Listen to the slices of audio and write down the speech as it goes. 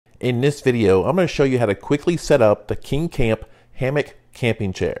In this video, I'm going to show you how to quickly set up the KingCamp Hammock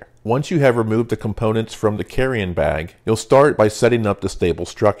camping chair. Once you have removed the components from the carry-in bag, you'll start by setting up the stable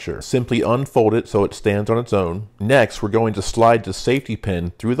structure. Simply unfold it so it stands on its own. Next, we're going to slide the safety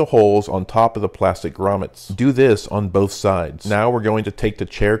pin through the holes on top of the plastic grommets. Do this on both sides. Now we're going to take the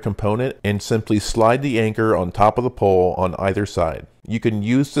chair component and simply slide the anchor on top of the pole on either side. You can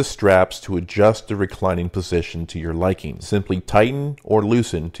use the straps to adjust the reclining position to your liking. Simply tighten or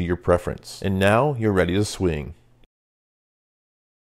loosen to your preference. And now you're ready to swing.